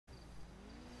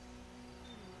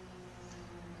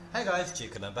Hey guys,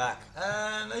 Duke and I'm back.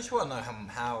 And I just want to know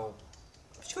how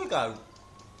I just want to go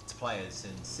to players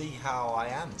and see how I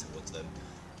am towards them.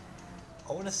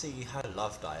 I want to see how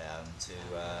loved I am to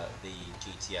the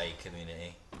GTA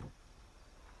community.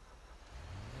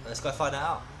 Let's go find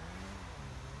out.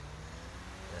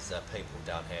 There's people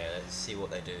down here. Let's see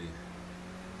what they do.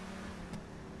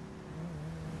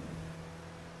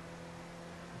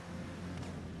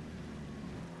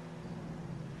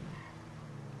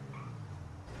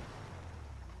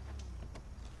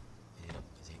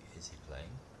 Is he playing?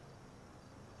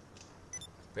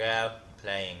 Bro,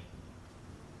 playing.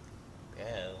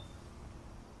 Bro.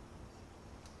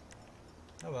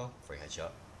 Oh well, free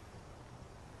headshot.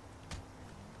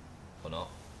 Or not.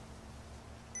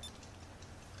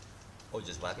 Or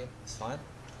just whack him, it's fine.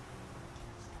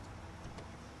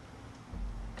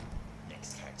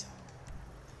 Next character.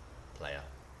 Player.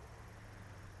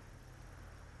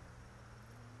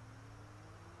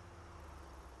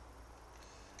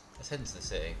 Let's head into the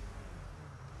city.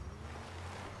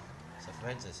 So if I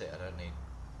head into the city, I don't need...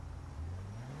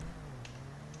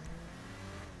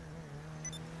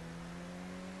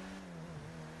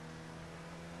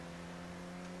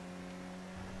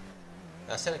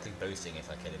 That's technically boosting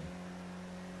if I kill him.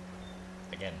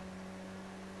 Again.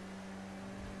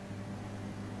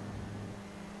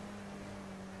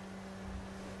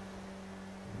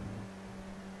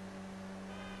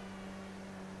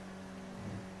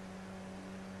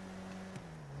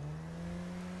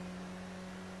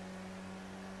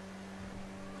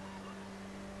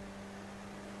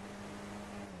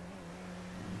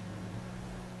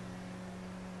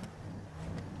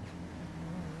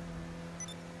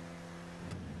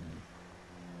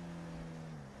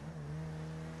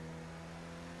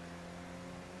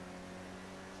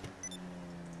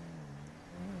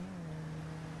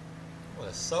 Well,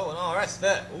 there's Sultan. Oh, that's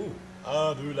fair. Ooh,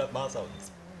 I do love my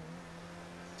Sultans.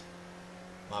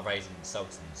 My raising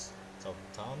Sultans. Sultan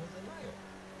is it male?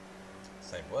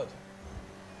 Same word.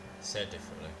 Said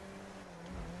differently.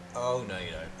 Oh, no,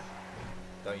 you don't.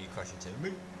 Don't you crush into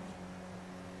me.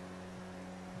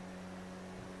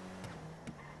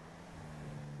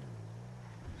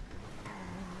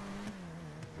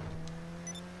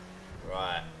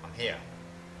 Right, I'm here.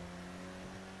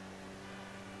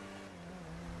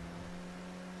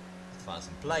 Let's find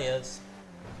some players.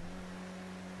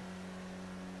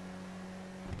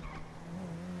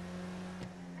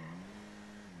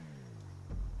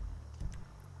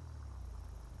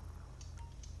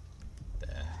 There.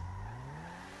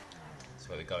 That's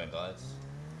where we're going, guys.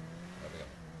 There we go.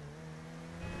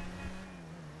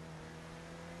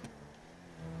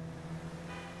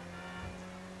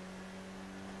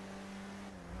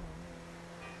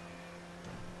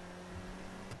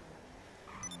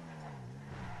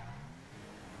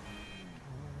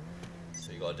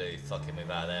 So you gotta do fucking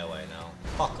move out of their way now.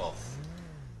 Fuck off.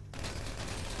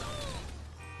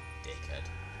 Dickhead.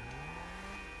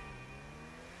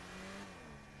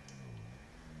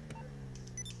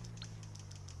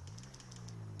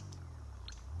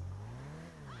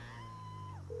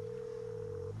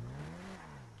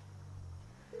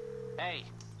 Hey,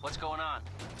 what's going on?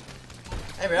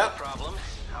 Hey, bro. No problem.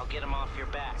 I'll get him off your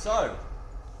back. So,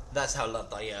 that's how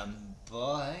loved I am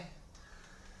by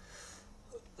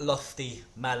Lofty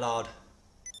Mallard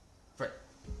Frick.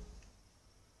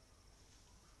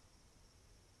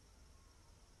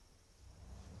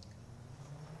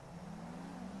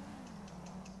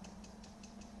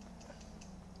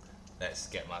 Let's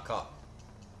get my car.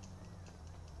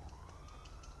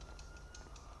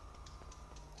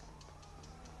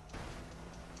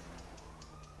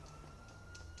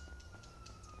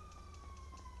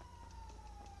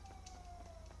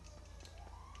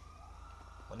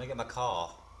 When I get my car,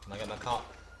 can I get my car?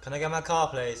 Can I get my car,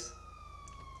 please?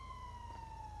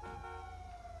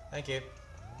 Thank you.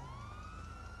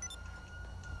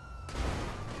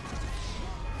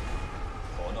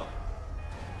 Or not.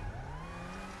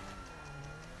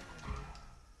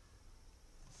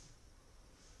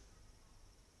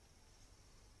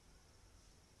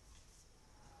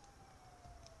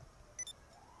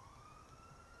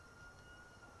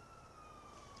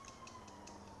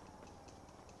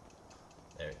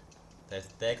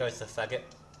 There goes the faggot.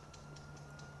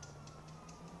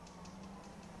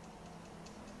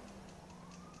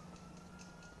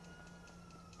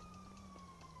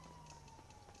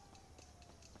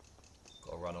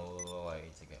 Gotta run all the way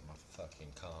to get my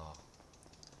fucking car.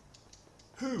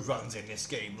 Who runs in this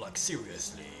game? Like,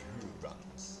 seriously, who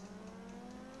runs?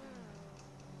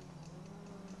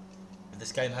 If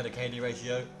this game had a KD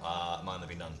ratio, mine would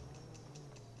be none.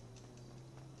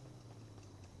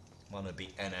 Mine would be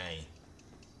NA.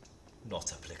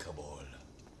 Not applicable.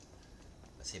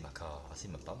 I see my car. I see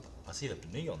my bumper. I see the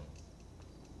neon.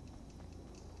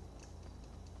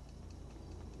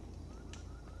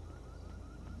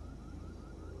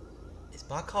 Is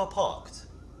my car parked?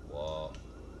 What?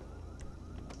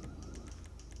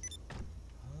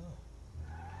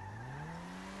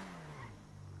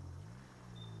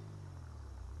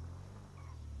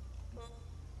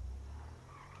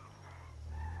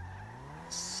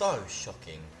 So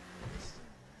shocking.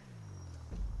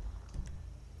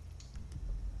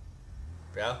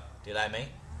 Bro, do you like me?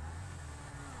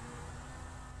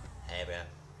 Hey bro.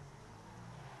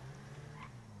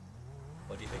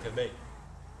 What do you think of me?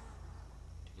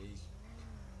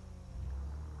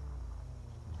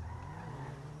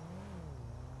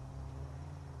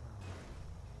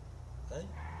 Hey?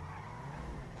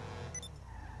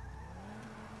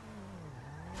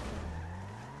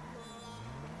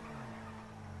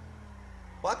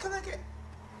 Why can I get...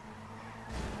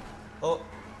 Oh,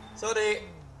 sorry.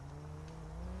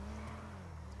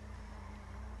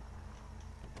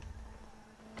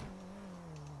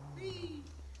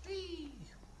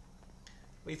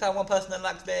 We found one person that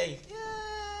likes me. Yay!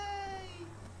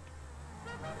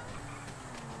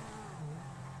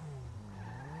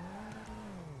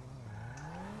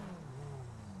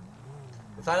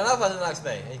 We found another person that likes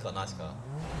me. He's got a nice car.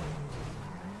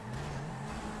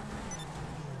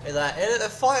 He's like, they're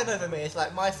fighting over me. It's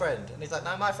like, my friend. And he's like,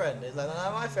 no, my friend. He's like,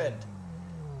 no, my friend.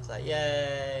 It's like,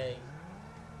 yay.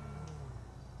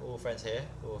 We're all friends here.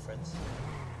 We're all friends.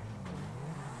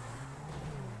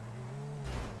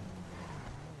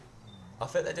 I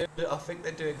think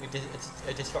they're doing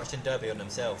a destruction derby on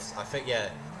themselves. I think, yeah,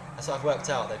 that's what I've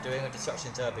worked out. They're doing a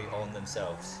destruction derby on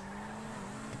themselves.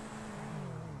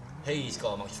 He's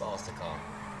got a much faster car,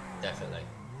 definitely.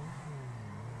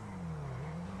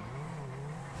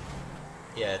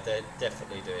 Yeah, they're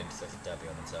definitely doing destruction derby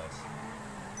on themselves.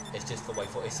 It's just the way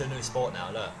forward. It's a new sport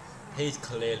now. Look, he's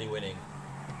clearly winning.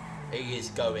 He is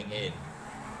going in.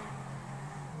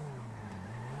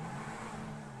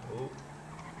 Ooh.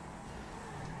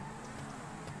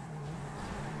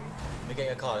 Let me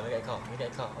get a car, let me get a car, let me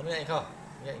get a car, let me get a car,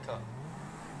 let me get a car.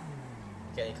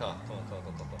 Get in your car, come on, come on,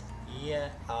 come on, come on. Yeah,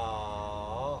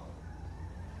 aww.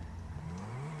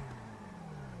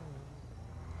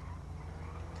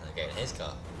 Can I get in his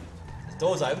car? The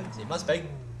door's open, so it must be.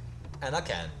 And I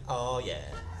can. Oh yeah.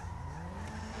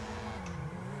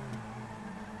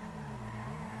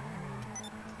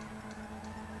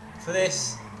 For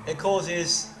this, it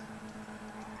causes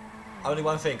only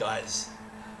one thing, guys.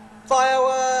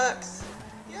 Fireworks!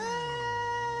 Yay!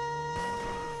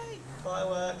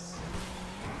 Fireworks.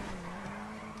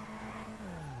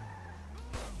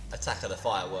 Attack of the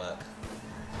firework.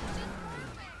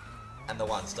 And the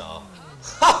 1 star.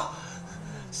 Ha!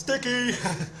 Sticky!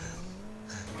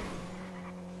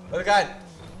 Where we going?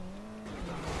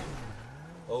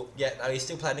 Oh, yeah, no, he's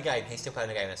still playing the game. He's still playing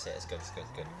the game, that's it. It's good, it's good,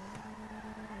 it's good.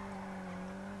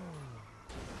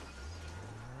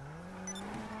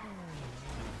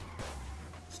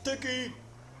 Sticky!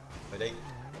 Ready?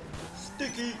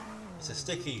 Sticky! It's a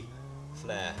sticky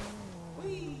flare.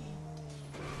 Whee!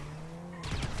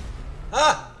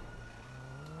 Ah!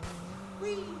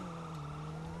 Whee!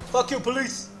 Fuck you,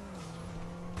 police!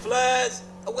 Flares!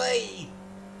 Away!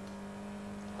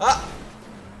 Ah!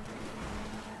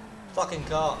 Fucking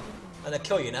car. And they'll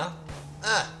kill you now.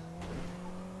 Ah!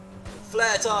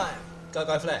 Flare time! Go,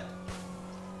 go, flare.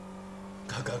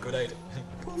 Go, go, grenade.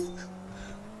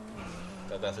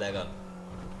 Go, go, flare gun.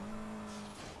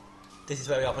 This is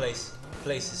where we are, police.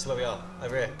 Police, this is where we are.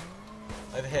 Over here.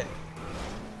 Over here.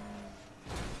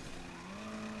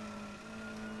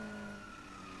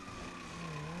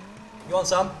 You want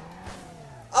some?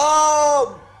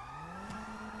 Oh!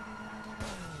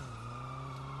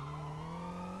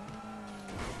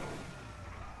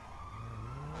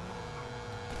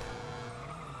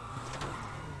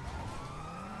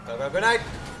 Go, go, grenade!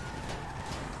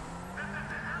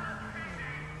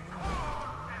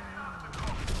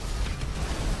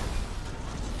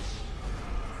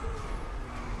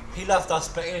 He loved us,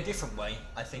 but in a different way,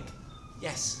 I think.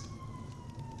 Yes.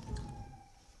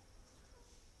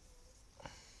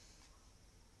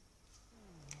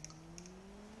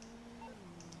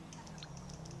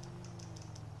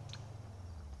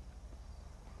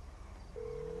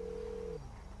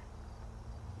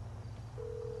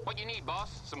 What you need,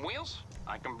 boss? Some wheels?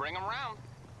 I can bring them round.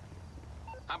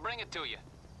 I'll bring it to you.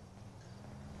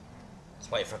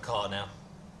 Let's wait for a car now.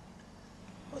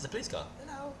 Oh, it's a police car.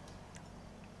 Hello.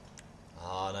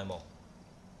 Ah, no more.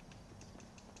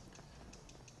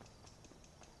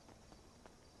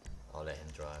 I'll let him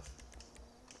drive.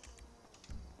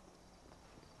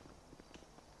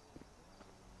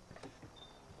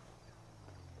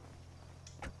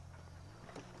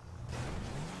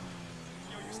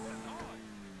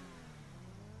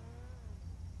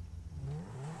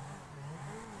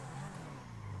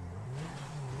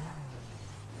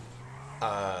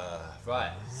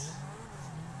 Right.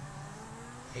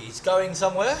 He's going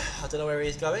somewhere. I don't know where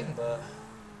he's going, but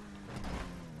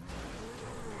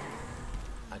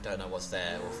I don't know what's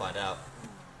there. We'll find out.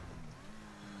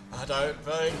 I don't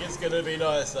think it's gonna be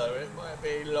nice though. It might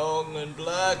be long and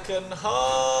black and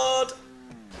hard.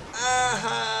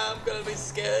 I'm gonna be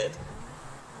scared.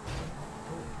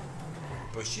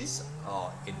 Bushes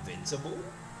are invincible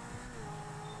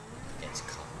against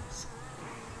cars.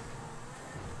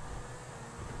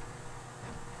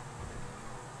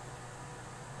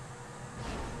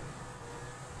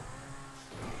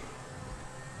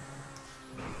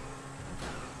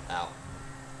 Ow.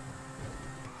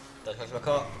 Don't touch my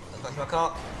car. Don't touch my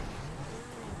car.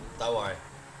 Don't worry.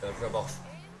 It'll rub off.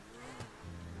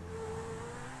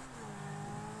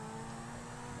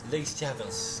 At least you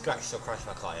haven't scratched or crashed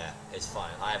my car yet. It's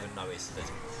fine. I haven't noticed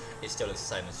that it still looks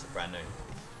the same as brand new.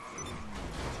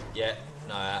 Yeah,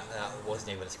 no, that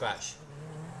wasn't even a scratch.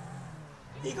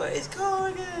 He got his car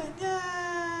again!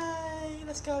 Yay!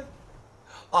 Let's go.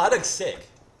 Oh, that looks sick.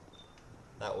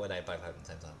 That way they both open at the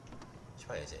same time. Which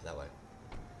way is it? That way.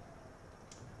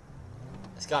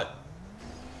 Let's go.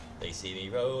 They see me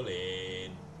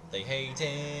rolling. They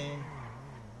hating.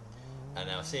 And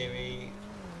now Siri.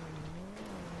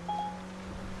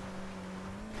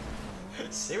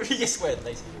 Siri just went,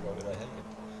 they see me rolling, they hate him.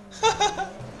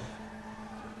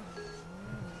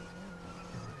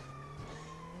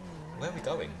 Where are we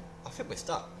going? I think we're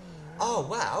stuck. Oh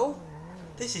wow!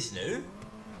 This is new.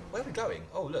 Where are we going?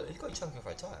 Oh look, he's got chunky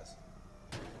red tyres.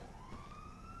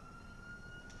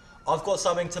 I've got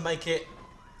something to make it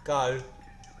go.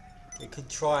 We could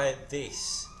try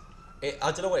this.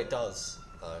 I don't know what it does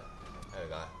though. There we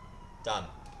go. Done.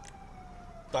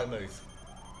 Don't move.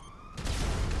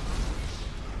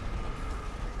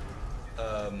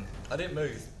 I didn't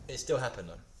move. It still happened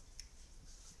though.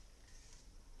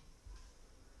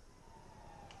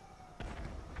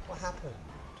 What happened?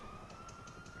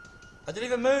 I didn't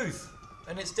even move,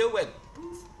 and it still went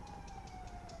poof.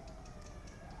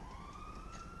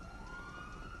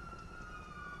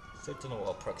 Still don't know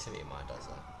what a proximity mine does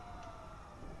though.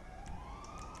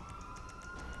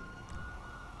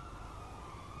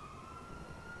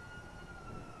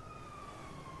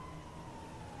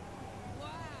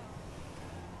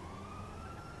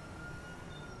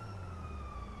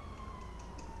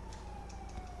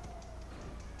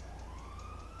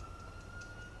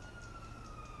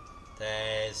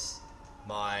 There's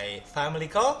my family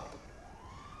car.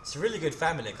 It's a really good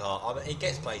family car. I mean, it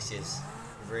gets places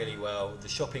really well. The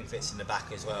shopping fits in the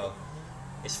back as well.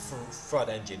 Its front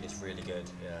engine is really good.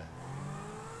 Yeah.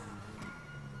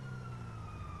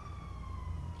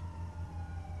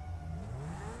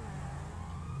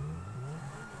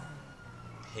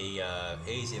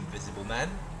 He's Invisible Man.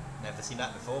 Never seen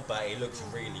that before, but he looks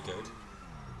really good.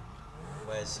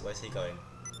 Where's he going?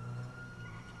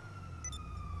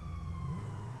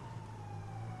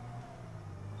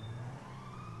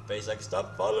 But he's like,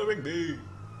 stop following me.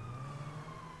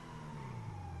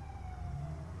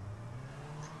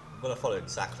 I'm gonna follow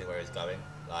exactly where he's going,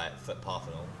 like footpath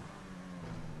and all.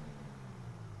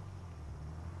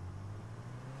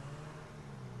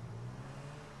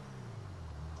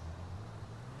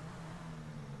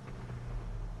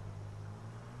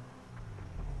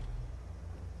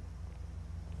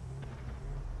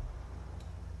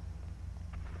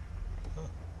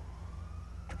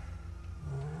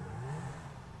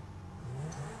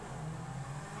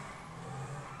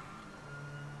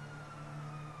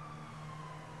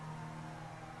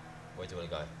 Where do you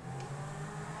want to go?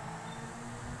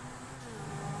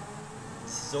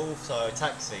 This is also a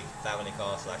taxi, family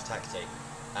car / taxi,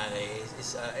 and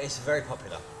it's very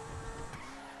popular.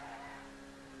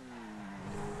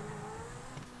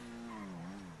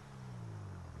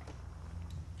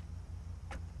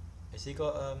 Has he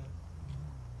got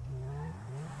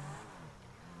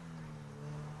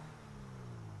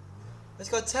Let's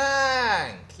go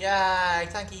tank! Yay,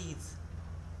 tankies!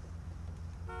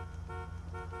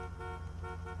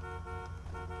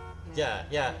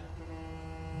 Yeah.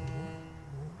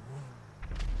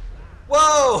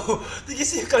 Whoa! Did you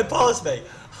see him go past me?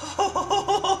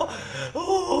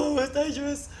 Oh, it was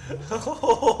dangerous.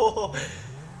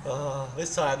 Oh,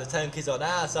 this time the tank is on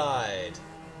our side.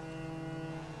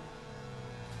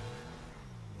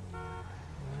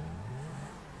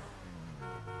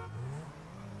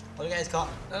 Let me get his car.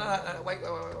 No, wait.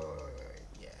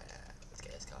 Yeah, let's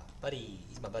get his car. Buddy,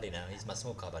 he's my buddy now. He's my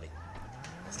small car buddy.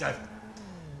 Let's go.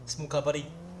 Small car buddy.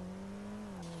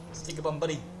 Sticker bomb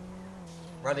buddy.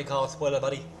 Rally car spoiler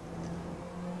buddy.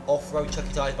 Off-road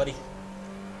chucky tires buddy.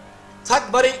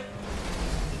 Tank buddy!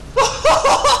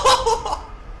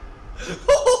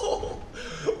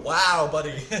 Wow,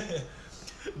 buddy.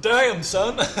 Damn,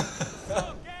 son.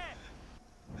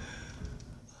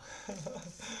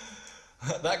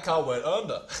 That car went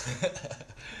under.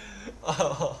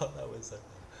 Oh, that was so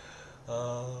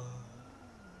funny.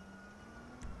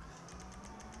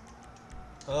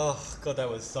 Oh god, that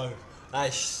was so.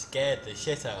 That scared the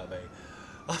shit out of me.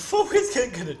 I thought we was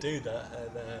gonna do that,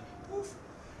 and oof.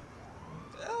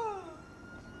 Oh.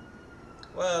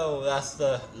 Well, that's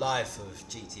the life of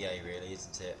GTA, really,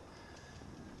 isn't it?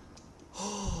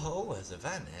 Oh, there's a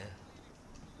van here.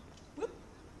 Whoop.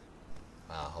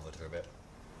 Ah, I hovered for a bit.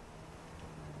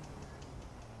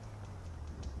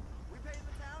 We pay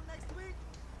the town next week.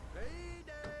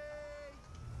 Payday.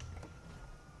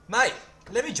 Mate,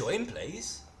 let me join,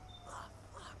 please. Ah,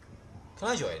 fuck. Can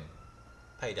I join?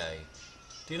 Payday.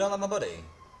 Do you not like my body?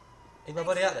 Is my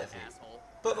body out there for you? Asshole.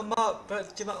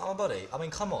 But do you not like my body? I mean,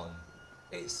 come on.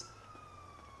 It's...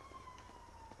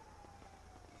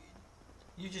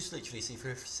 You just literally see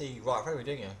right through me,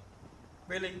 don't you?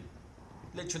 Really?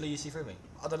 Literally you see through me?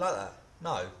 I don't like that.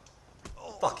 No.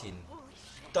 Fucking...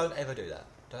 Don't ever do that.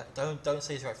 Don't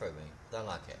see right through me. Don't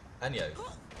like it. And you.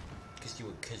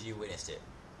 Because you witnessed it.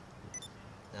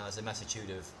 Now there's a magnitude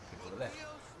of people that left.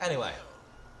 Anyway.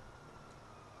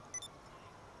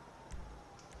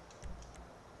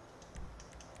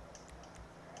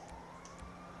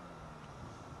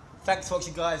 Thanks for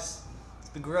watching, guys. It's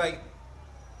been great.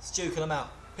 Stu, and I'm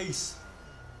out. Peace.